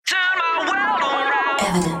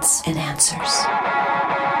Evidence and Answers.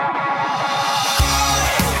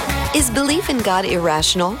 Is belief in God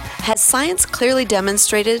irrational? Has science clearly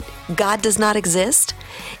demonstrated God does not exist?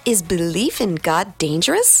 Is belief in God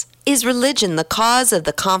dangerous? Is religion the cause of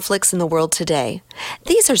the conflicts in the world today?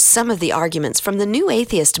 These are some of the arguments from the new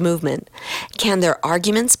atheist movement. Can their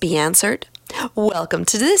arguments be answered? Welcome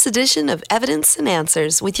to this edition of Evidence and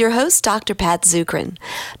Answers with your host, Dr. Pat Zukeran.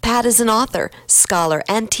 Pat is an author, scholar,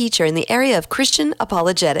 and teacher in the area of Christian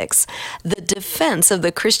apologetics, the defense of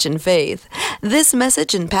the Christian faith. This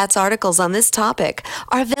message and Pat's articles on this topic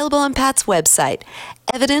are available on Pat's website,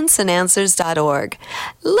 evidenceandanswers.org.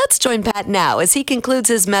 Let's join Pat now as he concludes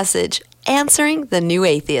his message, Answering the New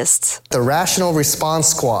Atheists. The Rational Response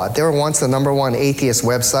Squad, they were once the #1 atheist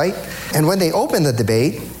website. And when they opened the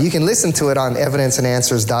debate, you can listen to it on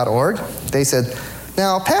evidenceandanswers.org. They said,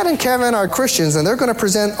 now, Pat and Kevin are Christians, and they're going to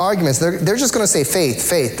present arguments. They're just going to say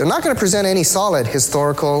faith. They're not going to present any solid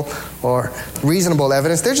historical or reasonable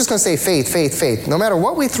evidence. They're just going to say faith. No matter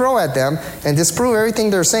what we throw at them and disprove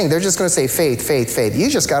everything they're saying, they're just going to say faith. You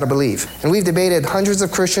just got to believe. And we've debated hundreds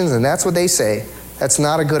of Christians, and that's what they say. That's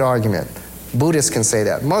not a good argument. Buddhists can say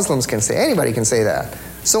that. Muslims can say, anybody can say that.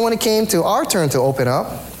 So when it came to our turn to open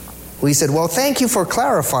up, we said, well, thank you for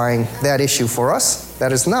clarifying that issue for us.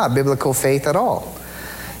 That is not biblical faith at all.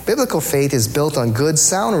 Biblical faith is built on good,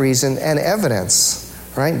 sound reason and evidence,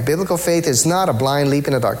 right? Biblical faith is not a blind leap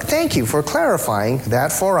in the dark. Thank you for clarifying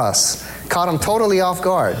that for us. Caught them totally off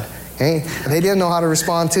guard. Okay? They didn't know how to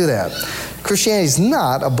respond to that. Christianity is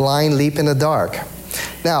not a blind leap in the dark.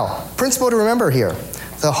 Now, principle to remember here.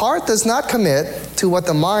 The heart does not commit to what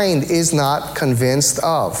the mind is not convinced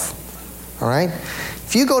of. All right?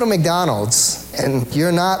 If you go to McDonald's and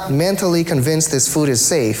you're not mentally convinced this food is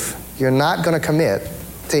safe, you're not going to commit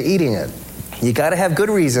to eating it. You got to have good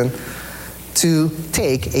reason to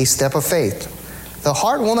take a step of faith. The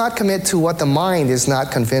heart will not commit to what the mind is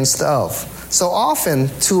not convinced of. So often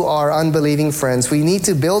to our unbelieving friends, we need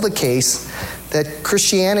to build a case that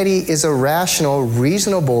Christianity is a rational,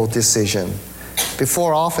 reasonable decision.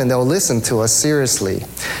 Before often they'll listen to us seriously.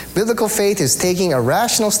 Biblical faith is taking a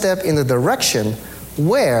rational step in the direction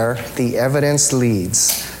where the evidence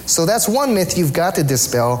leads. So that's one myth you've got to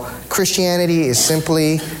dispel. Christianity is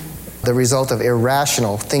simply the result of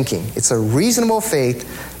irrational thinking. It's a reasonable faith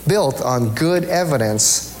built on good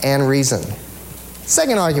evidence and reason.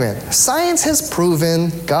 Second argument, science has proven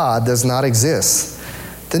God does not exist.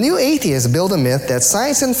 The new atheists build a myth that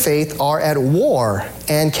science and faith are at war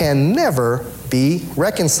and can never be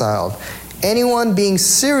reconciled. Anyone being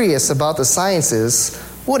serious about the sciences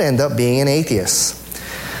would end up being an atheist.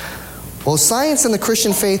 Well, science and the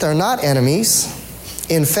Christian faith are not enemies.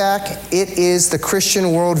 In fact, it is the Christian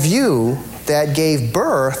worldview that gave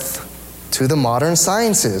birth to the modern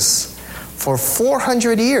sciences. For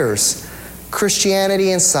 400 years,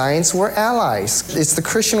 Christianity and science were allies. It's the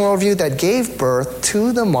Christian worldview that gave birth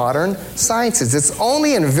to the modern sciences. It's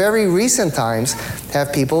only in very recent times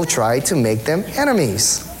have people tried to make them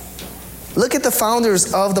enemies. Look at the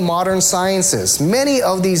founders of the modern sciences. Many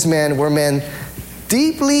of these men were men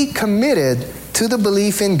deeply committed to the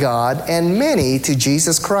belief in God, and many to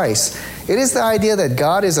Jesus Christ. It is the idea that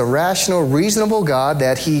God is a rational, reasonable God,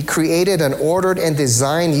 that He created an ordered and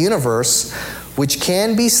designed universe which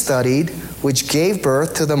can be studied, which gave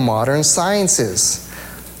birth to the modern sciences.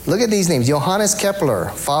 Look at these names. Johannes Kepler,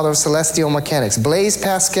 father of celestial mechanics. Blaise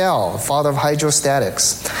Pascal, father of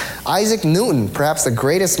hydrostatics. Isaac Newton, perhaps the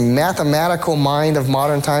greatest mathematical mind of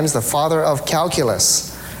modern times, the father of calculus.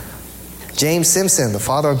 James Simpson, the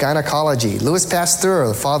father of gynecology. Louis Pasteur,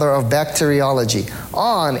 the father of bacteriology.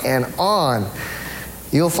 On and on.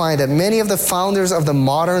 You'll find that many of the founders of the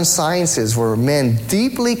modern sciences were men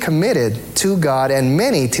deeply committed to God and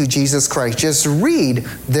many to Jesus Christ. Just read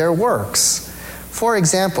their works. For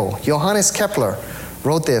example, Johannes Kepler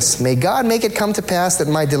wrote this, "May God make it come to pass that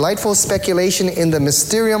my delightful speculation in the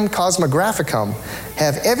Mysterium Cosmographicum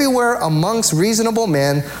have everywhere amongst reasonable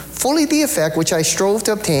men fully the effect which I strove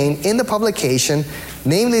to obtain in the publication,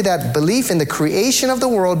 namely that belief in the creation of the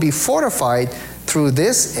world be fortified through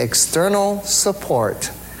this external support."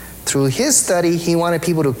 Through his study, he wanted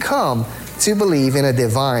people to come to believe in a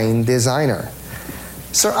divine designer.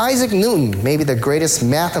 Sir Isaac Newton, maybe the greatest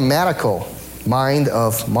mathematical mind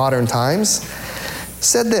of modern times,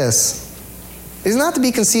 said this, "It is not to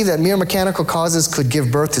be conceived that mere mechanical causes could give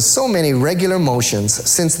birth to so many regular motions,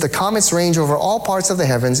 since the comets range over all parts of the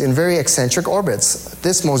heavens in very eccentric orbits.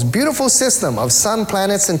 This most beautiful system of sun,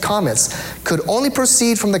 planets, and comets could only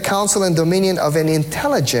proceed from the counsel and dominion of an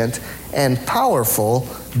intelligent and powerful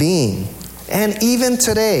being." And even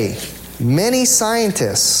today, many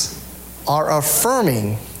scientists are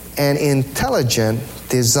affirming an intelligent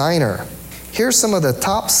designer. Here's some of the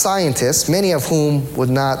top scientists, many of whom would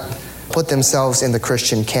not put themselves in the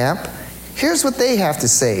Christian camp. Here's what they have to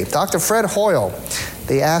say. Dr. Fred Hoyle,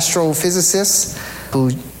 the astrophysicist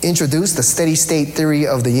who introduced the steady-state theory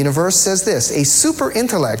of the universe, says this: a super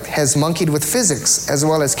intellect has monkeyed with physics as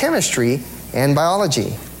well as chemistry and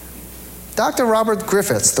biology. Dr. Robert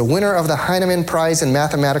Griffiths, the winner of the Heinemann Prize in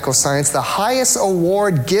Mathematical Science, the highest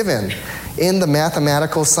award given in the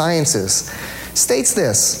mathematical sciences, states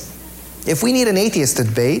this: if we need an atheist to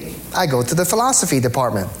debate, I go to the philosophy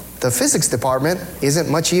department. The physics department isn't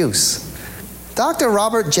much use. Dr.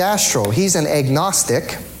 Robert Jastrow, he's an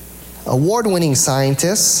agnostic, award-winning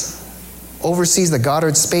scientist, oversees the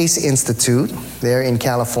Goddard Space Institute there in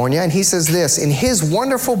California, and he says this in his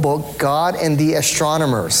wonderful book, God and the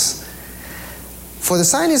Astronomers: for the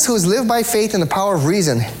scientist who has lived by faith in the power of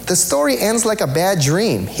reason, the story ends like a bad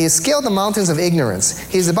dream. He has scaled the mountains of ignorance.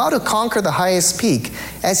 He is about to conquer the highest peak.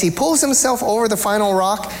 As he pulls himself over the final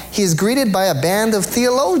rock, he is greeted by a band of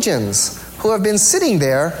theologians who have been sitting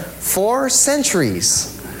there for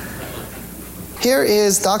centuries. Here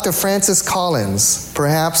is Dr. Francis Collins,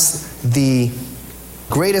 perhaps the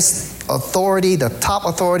greatest authority, the top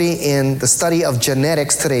authority in the study of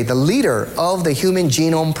genetics today, the leader of the Human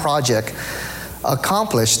Genome Project,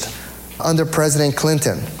 accomplished under President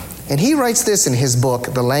Clinton. And he writes this in his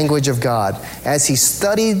book, The Language of God, as he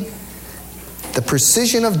studied the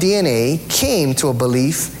precision of DNA, came to a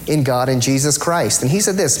belief in God and Jesus Christ. And he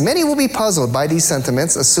said this: many will be puzzled by these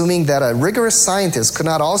sentiments, assuming that a rigorous scientist could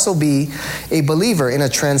not also be a believer in a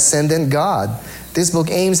transcendent God. This book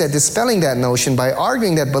aims at dispelling that notion by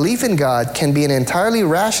arguing that belief in God can be an entirely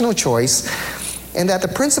rational choice, and that the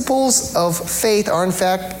principles of faith are in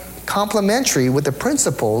fact complementary with the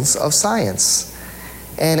principles of science.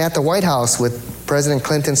 And at the White House, with President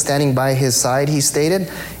Clinton standing by his side, he stated,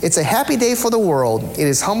 "It's a happy day for the world. It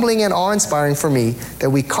is humbling and awe-inspiring for me that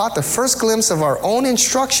we caught the first glimpse of our own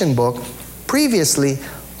instruction book, previously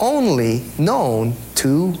only known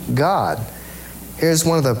to God." Here's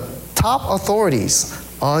one of the top authorities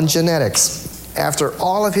on genetics. After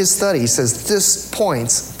all of his studies, says this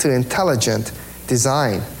points to intelligent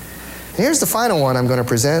design. And here's the final one I'm going to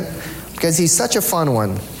present, because he's such a fun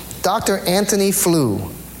one. Dr. Anthony Flew.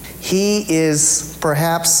 He is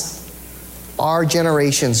perhaps our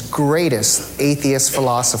generation's greatest atheist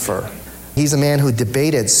philosopher. He's a man who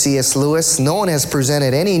debated C.S. Lewis. No one has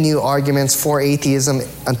presented any new arguments for atheism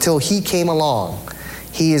until he came along.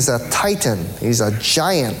 He is a titan. He's a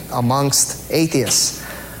giant amongst atheists.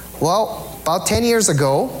 Well, about 10 years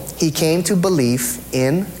ago, he came to belief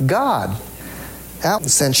in God. That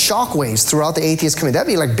sent shockwaves throughout the atheist community.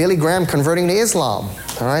 That'd be like Billy Graham converting to Islam.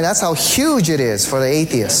 All right, that's how huge it is for the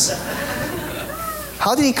atheists.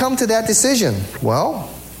 How did he come to that decision? Well,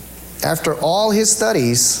 after all his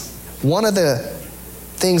studies, one of the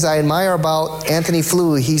things I admire about Anthony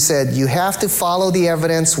Flew, he said, you have to follow the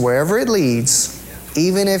evidence wherever it leads,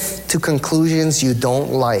 even if to conclusions you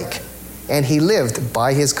don't like. And he lived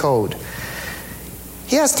by his code.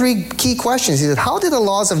 He has three key questions. He said, how did the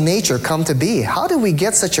laws of nature come to be? How did we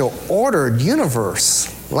get such an ordered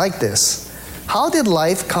universe like this? How did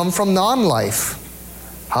life come from non-life?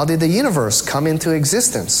 How did the universe come into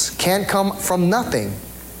existence? Can't come from nothing,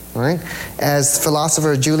 right? As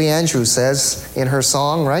philosopher Julie Andrews says in her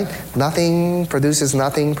song, right? Nothing produces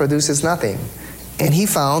nothing produces nothing. And he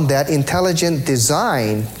found that intelligent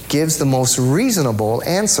design gives the most reasonable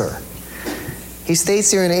answer. He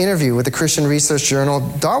states here in an interview with the Christian Research Journal,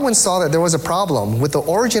 Darwin saw that there was a problem with the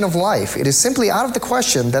origin of life. It is simply out of the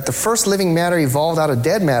question that the first living matter evolved out of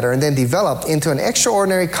dead matter and then developed into an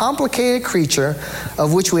extraordinary, complicated creature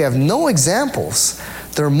of which we have no examples.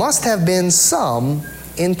 There must have been some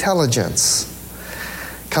intelligence.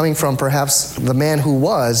 Coming from perhaps the man who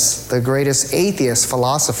was the greatest atheist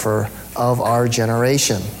philosopher of our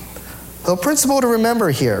generation. The principle to remember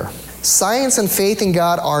here: science and faith in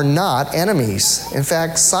God are not enemies. In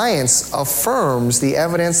fact, science affirms the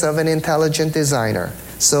evidence of an intelligent designer.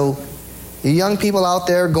 So, you young people out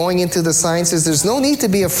there going into the sciences, there's no need to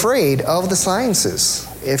be afraid of the sciences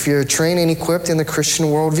if you're trained and equipped in the Christian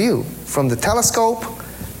worldview. From the telescope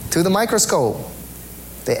to the microscope,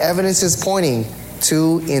 the evidence is pointing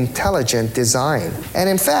to intelligent design. And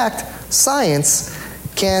in fact, science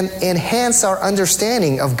can enhance our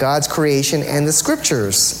understanding of God's creation and the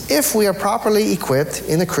scriptures if we are properly equipped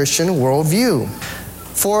in the Christian worldview.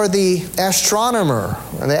 For the astronomer,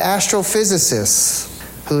 the astrophysicist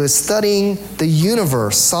who is studying the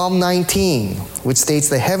universe, Psalm 19, which states,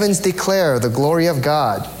 the heavens declare the glory of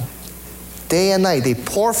God. Day and night they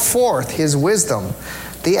pour forth his wisdom.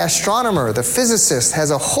 The astronomer, the physicist,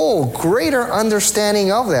 has a whole greater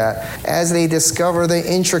understanding of that as they discover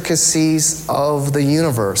the intricacies of the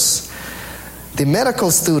universe. The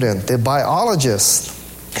medical student, the biologist,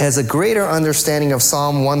 has a greater understanding of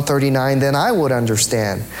Psalm 139 than I would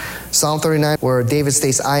understand. Psalm 39, where David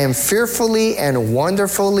states, I am fearfully and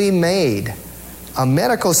wonderfully made. A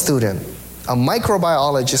medical student, a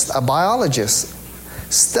microbiologist, a biologist,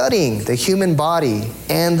 studying the human body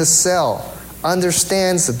and the cell,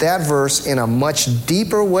 understands that verse in a much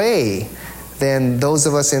deeper way than those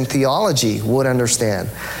of us in theology would understand.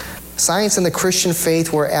 Science and the Christian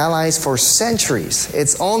faith were allies for centuries.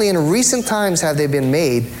 It's only in recent times have they been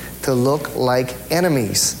made to look like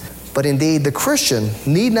enemies. But indeed, the Christian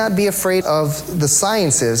need not be afraid of the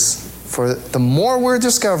sciences, for the more we're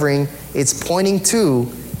discovering, it's pointing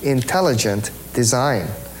to intelligent design.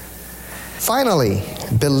 Finally,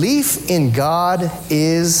 belief in God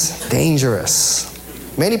is dangerous.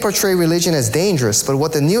 Many portray religion as dangerous, but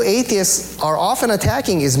what the new atheists are often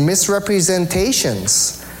attacking is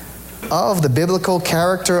misrepresentations of the biblical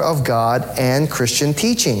character of God and Christian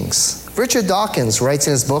teachings. Richard Dawkins writes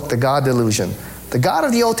in his book, The God Delusion, the God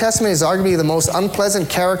of the Old Testament is arguably the most unpleasant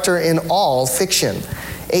character in all fiction.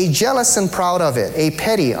 A jealous and proud of it, a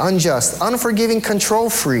petty, unjust, unforgiving control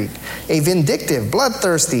freak, a vindictive,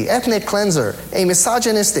 bloodthirsty, ethnic cleanser, a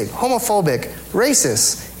misogynistic, homophobic,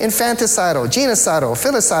 racist, infanticidal, genocidal,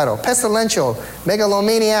 filicidal, pestilential,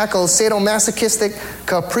 megalomaniacal, sadomasochistic,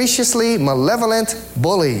 capriciously malevolent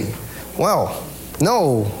bully. Well,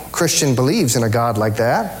 no Christian believes in a God like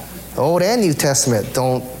that. The Old and New Testament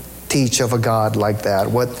don't teach of a God like that.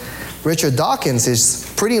 What Richard Dawkins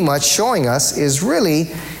is pretty much showing us is really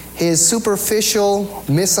his superficial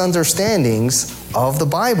misunderstandings of the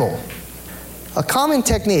Bible. A common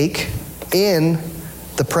technique in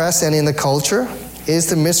the press and in the culture is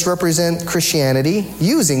to misrepresent Christianity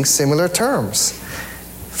using similar terms.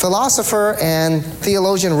 Philosopher and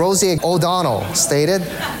theologian Rosie O'Donnell stated,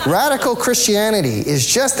 radical Christianity is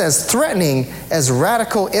just as threatening as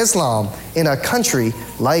radical Islam in a country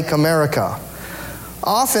like America.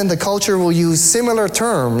 Often the culture will use similar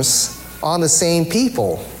terms on the same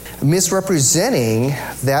people, misrepresenting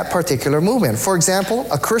that particular movement. For example,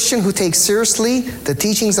 a Christian who takes seriously the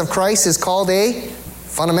teachings of Christ is called a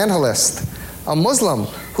fundamentalist. A Muslim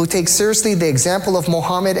who takes seriously the example of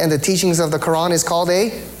Muhammad and the teachings of the Quran is called a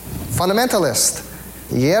fundamentalist.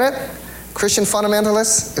 You get it? Christian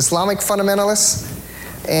fundamentalists, Islamic fundamentalists.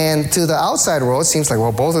 And to the outside world, it seems like,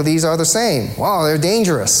 well, both of these are the same. Wow, they're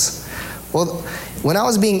dangerous. Well, when I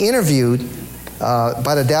was being interviewed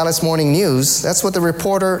by the Dallas Morning News, that's what the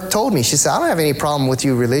reporter told me. She said, I don't have any problem with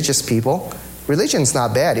you religious people. Religion's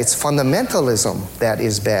not bad. It's fundamentalism that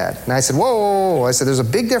is bad. And I said, whoa. I said, there's a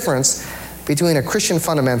big difference between a Christian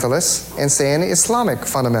fundamentalist and, say, an Islamic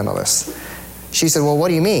fundamentalist. She said, well, what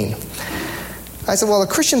do you mean? I said, well, a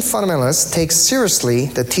Christian fundamentalist takes seriously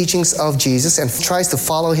the teachings of Jesus and tries to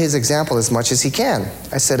follow his example as much as he can.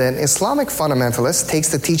 I said, an Islamic fundamentalist takes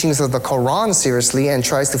the teachings of the Quran seriously and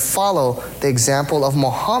tries to follow the example of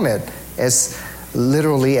Muhammad as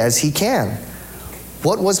literally as he can.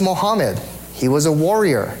 What was Muhammad? He was a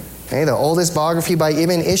warrior. Okay? The oldest biography by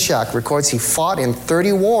Ibn Ishaq records he fought in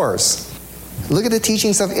 30 wars. Look at the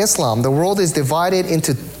teachings of Islam. The world is divided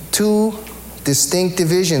into two distinct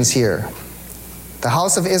divisions here. The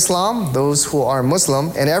house of Islam, those who are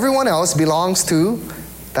Muslim, and everyone else belongs to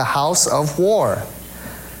the house of war.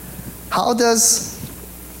 How does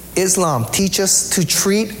Islam teach us to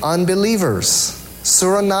treat unbelievers?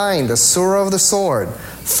 Surah 9, the Surah of the Sword.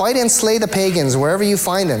 Fight and slay the pagans wherever you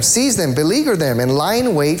find them. Seize them, beleaguer them, and lie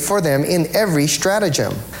in wait for them in every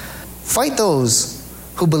stratagem. Fight those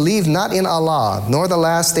who believe not in Allah, nor the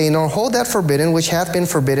last day, nor hold that forbidden which hath been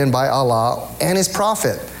forbidden by Allah and His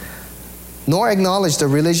Prophet, nor acknowledge the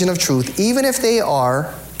religion of truth, even if they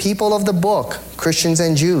are people of the book, Christians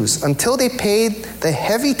and Jews, until they paid the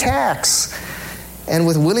heavy tax and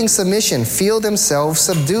with willing submission feel themselves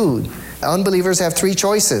subdued. Unbelievers have three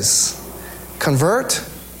choices: convert,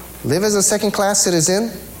 live as a second-class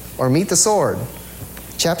citizen, or meet the sword.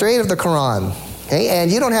 Chapter 8 of the Quran. Okay?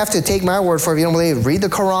 And you don't have to take my word for it if you don't believe. Read the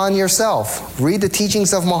Quran yourself. Read the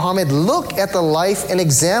teachings of Muhammad. Look at the life and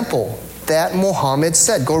example that Muhammad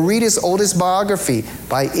set. Go read his oldest biography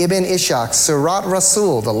by Ibn Ishaq, Sirat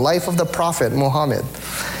Rasul, the life of the Prophet Muhammad.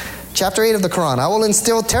 Chapter 8 of the Quran. I will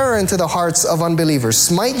instill terror into the hearts of unbelievers,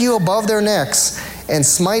 smite you above their necks, and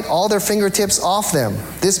smite all their fingertips off them.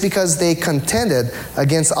 This because they contended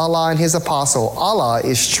against Allah and His apostle. Allah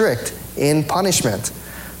is strict in punishment.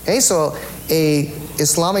 Okay, so a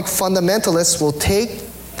Islamic fundamentalist will take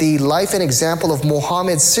the life and example of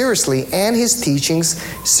Muhammad seriously and his teachings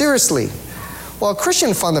seriously. Well, Christian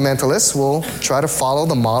fundamentalists will try to follow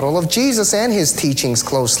the model of Jesus and his teachings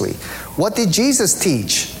closely. What did Jesus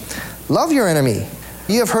teach? Love your enemy.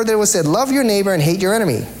 You have heard that it was said, love your neighbor and hate your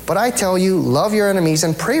enemy. But I tell you, love your enemies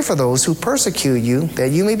and pray for those who persecute you, that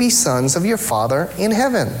you may be sons of your Father in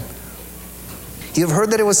heaven. You have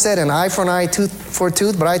heard that it was said, an eye for an eye, tooth for a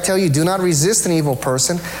tooth. But I tell you, do not resist an evil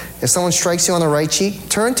person. If someone strikes you on the right cheek,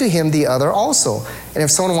 turn to him the other also. And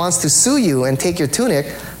if someone wants to sue you and take your tunic,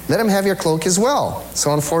 let him have your cloak as well.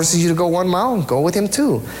 Someone forces you to go 1 mile, go with him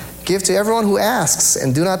too. Give to everyone who asks,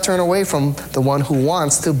 and do not turn away from the one who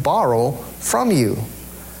wants to borrow from you.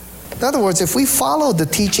 In other words, if we followed the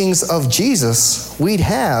teachings of Jesus, we'd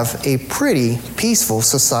have a pretty peaceful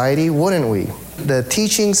society, wouldn't we? The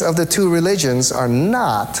teachings of the two religions are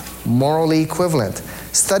not morally equivalent.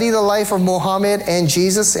 Study the life of Muhammad and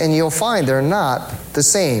Jesus, and you'll find they're not the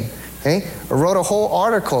same. Okay? I wrote a whole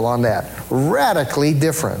article on that. Radically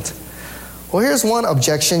different. Well, here's one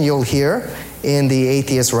objection you'll hear in the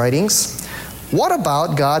atheist writings. What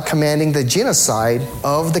about God commanding the genocide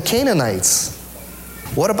of the Canaanites?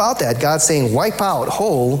 What about that? God saying, wipe out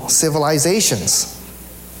whole civilizations.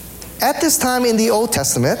 At this time in the Old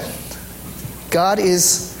Testament, God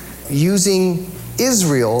is using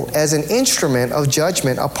Israel as an instrument of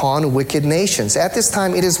judgment upon wicked nations. At this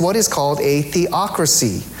time, it is what is called a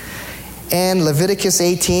theocracy. And Leviticus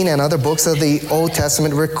 18 and other books of the Old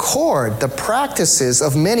Testament record the practices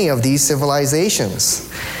of many of these civilizations.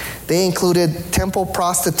 They included temple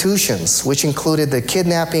prostitutions, which included the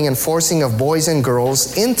kidnapping and forcing of boys and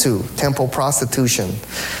girls into temple prostitution.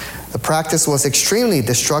 The practice was extremely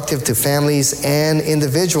destructive to families and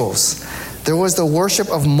individuals. There was the worship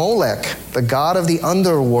of Molech, the god of the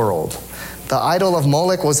underworld. The idol of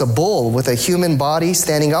Molech was a bull with a human body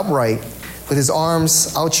standing upright, with his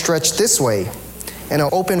arms outstretched this way, and an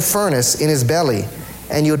open furnace in his belly.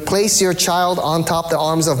 And you would place your child on top the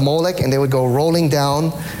arms of Molech, and they would go rolling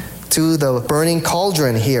down to the burning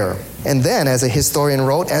cauldron here. And then, as a historian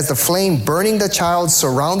wrote, as the flame burning the child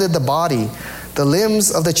surrounded the body, the limbs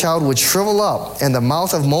of the child would shrivel up, and the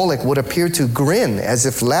mouth of Molech would appear to grin as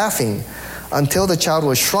if laughing, until the child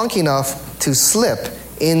was shrunk enough to slip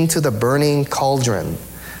into the burning cauldron.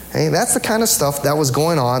 Okay? That's the kind of stuff that was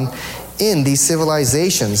going on in these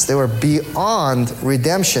civilizations. They were beyond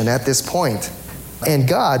redemption at this point. And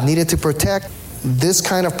God needed to protect this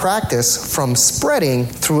kind of practice from spreading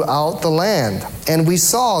throughout the land. And we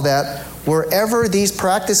saw that wherever these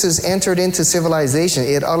practices entered into civilization,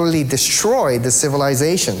 it utterly destroyed the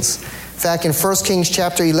civilizations. In fact, in 1 Kings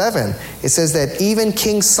chapter 11, it says that even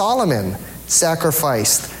King Solomon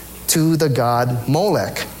sacrificed to the god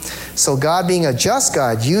Molech. So God, being a just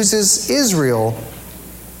God, uses Israel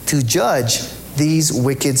to judge these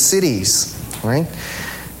wicked cities. Right?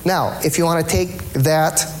 Now, if you want to take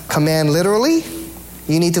that command literally,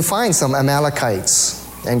 you need to find some Amalekites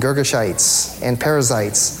and Girgashites and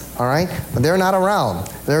Perizzites. All right? But they're not around.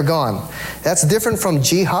 They're gone. That's different from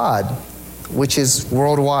jihad, which is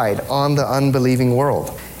worldwide on the unbelieving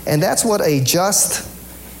world. And that's what a just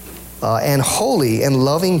and holy and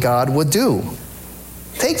loving God would do.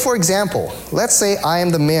 Take, for example, let's say I am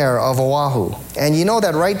the mayor of Oahu, and you know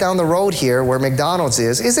that right down the road here where McDonald's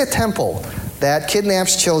is a temple that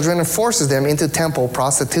kidnaps children and forces them into temple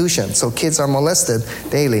prostitution. So kids are molested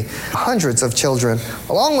daily. Hundreds of children.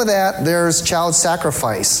 Along with that, there's child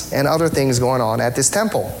sacrifice and other things going on at this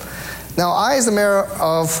temple. Now, I, as the mayor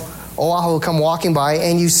of Oahu, come walking by,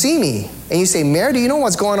 and you see me, and you say, Mayor, do you know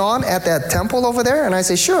what's going on at that temple over there? And I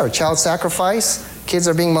say, sure, child sacrifice. Kids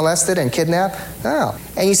are being molested and kidnapped. Oh.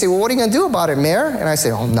 And you say, well, what are you going to do about it, Mayor? And I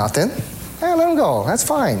say, oh, nothing. Hey, let them go. That's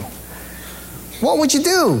fine. What would you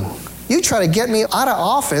do? You try to get me out of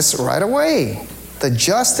office right away. The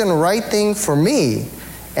just and right thing for me,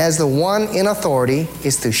 as the one in authority,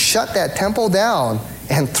 is to shut that temple down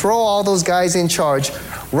and throw all those guys in charge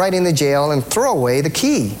right in the jail and throw away the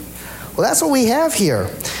key. Well, that's what we have here.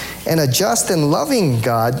 And a just and loving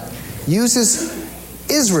God uses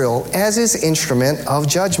Israel as his instrument of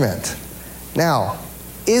judgment. Now,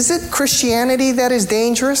 is it Christianity that is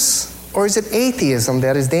dangerous, or is it atheism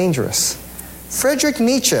that is dangerous? Friedrich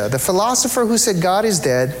Nietzsche, the philosopher who said God is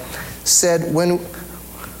dead, said when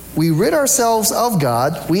we rid ourselves of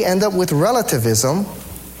God, we end up with relativism,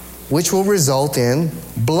 which will result in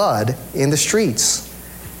blood in the streets.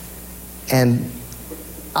 And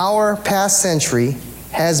our past century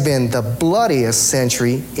has been the bloodiest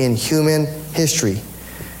century in human history.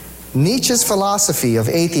 Nietzsche's philosophy of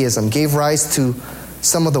atheism gave rise to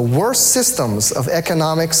some of the worst systems of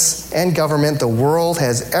economics and government the world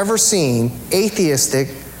has ever seen, atheistic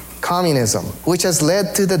communism, which has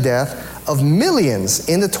led to the death of millions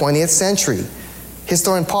in the 20th century.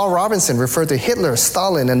 Historian Paul Robinson referred to Hitler,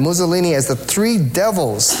 Stalin, and Mussolini as the three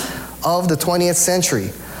devils of the 20th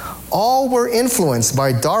century. All were influenced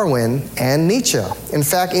by Darwin and Nietzsche. In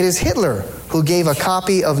fact, it is Hitler who gave a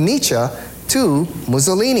copy of Nietzsche to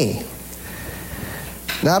Mussolini.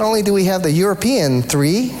 Not only do we have the European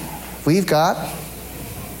three, we've got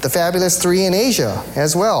the fabulous three in Asia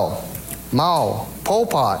as well. Mao, Pol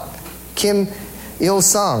Pot, Kim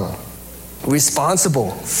Il-sung,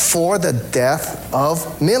 responsible for the death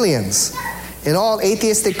of millions. In all,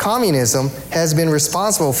 atheistic communism has been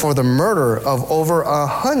responsible for the murder of over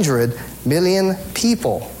 100 million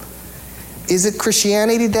people. Is it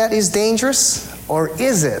Christianity that is dangerous, or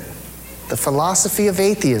is it the philosophy of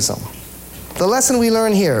atheism? The lesson we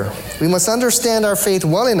learn here: we must understand our faith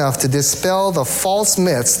well enough to dispel the false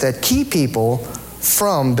myths that keep people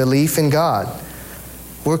from belief in God.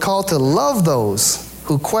 We're called to love those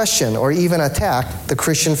who question or even attack the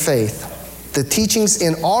Christian faith. The teachings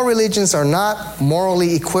in all religions are not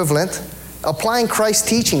morally equivalent. Applying Christ's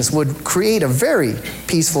teachings would create a very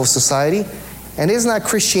peaceful society. And it is not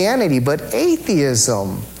Christianity, but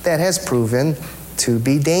atheism that has proven to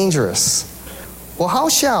be dangerous. Well, how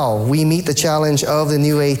shall we meet the challenge of the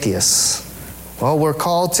new atheists? Well, we're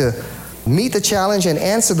called to meet the challenge and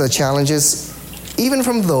answer the challenges even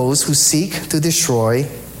from those who seek to destroy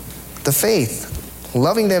the faith.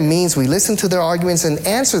 Loving them means we listen to their arguments and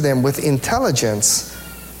answer them with intelligence,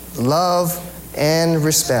 love, and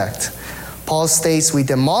respect. Paul states, we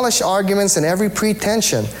demolish arguments and every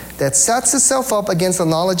pretension that sets itself up against the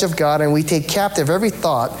knowledge of God, and we take captive every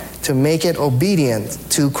thought to make it obedient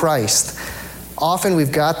to Christ. Often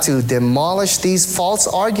we've got to demolish these false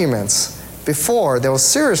arguments before they'll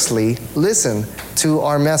seriously listen to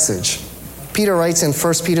our message. Peter writes in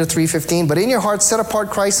 1 Peter 3:15, but in your heart set apart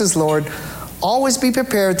Christ as Lord. Always be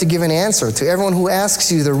prepared to give an answer to everyone who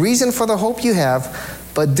asks you the reason for the hope you have,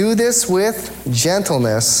 but do this with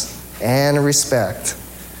gentleness and respect.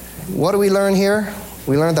 What do we learn here?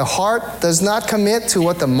 We learn the heart does not commit to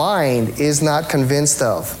what the mind is not convinced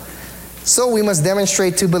of. So we must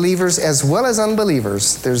demonstrate to believers as well as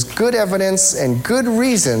unbelievers there's good evidence and good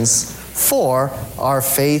reasons for our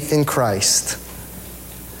faith in Christ.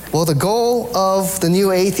 Well, the goal of the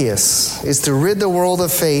new atheists is to rid the world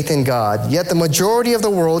of faith in God, yet the majority of the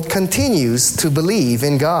world continues to believe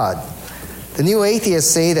in God. The new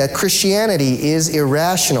atheists say that Christianity is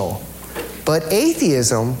irrational, but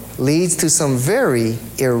atheism leads to some very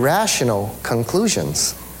irrational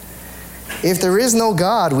conclusions. If there is no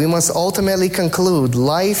God, we must ultimately conclude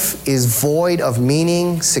life is void of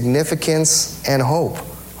meaning, significance, and hope.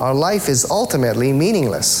 Our life is ultimately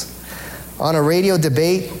meaningless. On a radio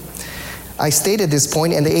debate, I stated this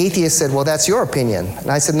point, and the atheist said, well, that's your opinion. And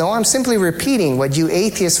I said, no, I'm simply repeating what you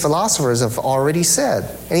atheist philosophers have already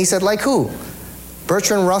said. And he said, like who?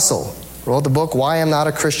 Bertrand Russell wrote the book, Why I'm Not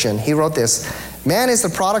a Christian. He wrote this: man is the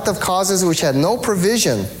product of causes which had no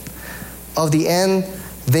provision of the end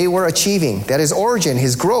they were achieving. That his origin,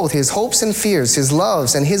 his growth, his hopes and fears, his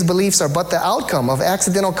loves, and his beliefs are but the outcome of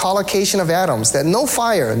accidental collocation of atoms, that no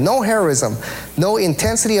fire, no heroism, no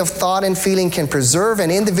intensity of thought and feeling can preserve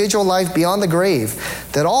an individual life beyond the grave,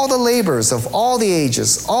 that all the labors of all the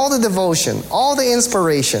ages, all the devotion, all the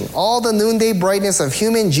inspiration, all the noonday brightness of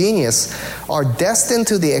human genius are destined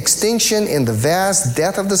to the extinction in the vast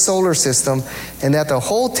death of the solar system, and that the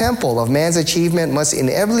whole temple of man's achievement must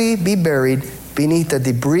inevitably be buried beneath the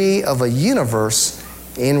debris of a universe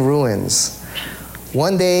in ruins.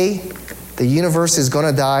 One day, the universe is going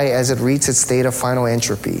to die as it reaches its state of final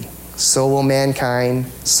entropy. So will mankind,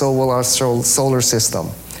 so will our solar system.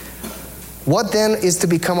 What then is to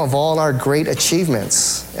become of all our great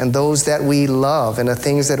achievements and those that we love and the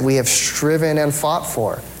things that we have striven and fought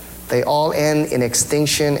for? They all end in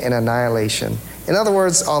extinction and annihilation. In other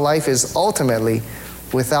words, our life is ultimately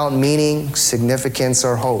without meaning, significance,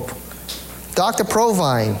 or hope. Dr.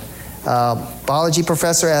 Provine, biology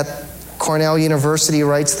professor at Cornell University,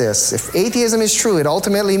 writes this: if atheism is true, it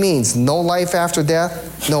ultimately means no life after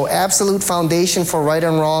death, no absolute foundation for right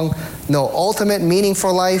and wrong, no ultimate meaning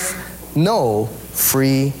for life, no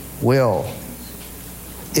free will.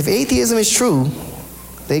 If atheism is true,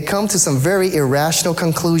 they come to some very irrational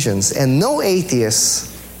conclusions, and no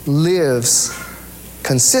atheist lives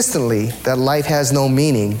consistently that life has no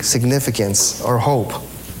meaning, significance, or hope.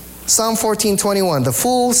 Psalm 14:21, the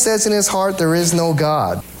fool says in his heart there is no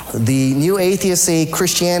God. The new atheists say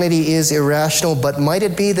Christianity is irrational, but might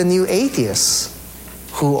it be the new atheists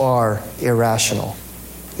who are irrational?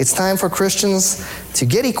 It's time for Christians to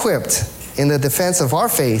get equipped in the defense of our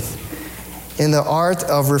faith in the art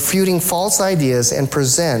of refuting false ideas and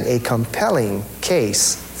present a compelling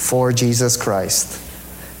case for Jesus Christ.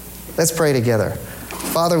 Let's pray together.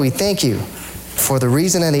 Father, we thank you for the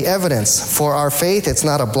reason and the evidence for our faith. It's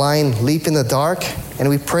not a blind leap in the dark. And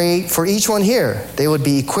we pray for each one here, they would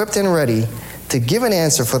be equipped and ready to give an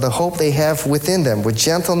answer for the hope they have within them. With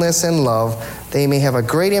gentleness and love, they may have a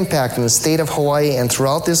great impact in the state of Hawaii and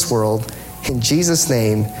throughout this world. In Jesus'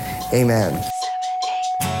 name, amen.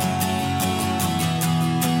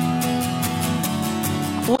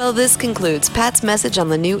 Well, this concludes Pat's message on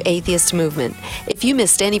the new atheist movement. If you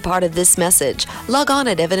missed any part of this message, log on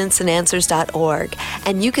at evidenceandanswers.org,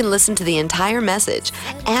 and you can listen to the entire message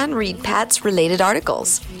and read Pat's related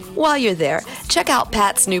articles. While you're there, check out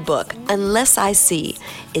Pat's new book, Unless I See,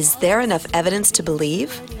 Is There Enough Evidence to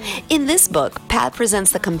Believe? In this book, Pat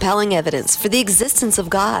presents the compelling evidence for the existence of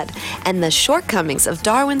God and the shortcomings of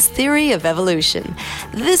Darwin's theory of evolution.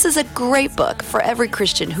 This is a great book for every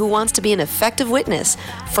Christian who wants to be an effective witness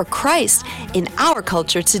for Christ in our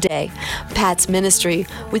culture today. Pat's ministry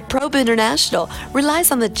with Probe International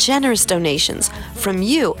relies on the generous donations from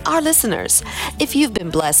you, our listeners. If you've been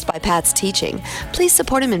blessed by Pat's teaching, please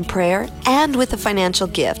support him in prayer and with a financial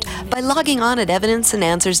gift by logging on at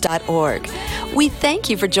evidenceandanswers.org. We thank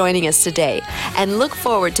you for joining us today and look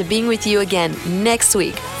forward to being with you again next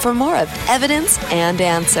week for more of Evidence and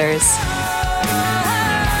Answers.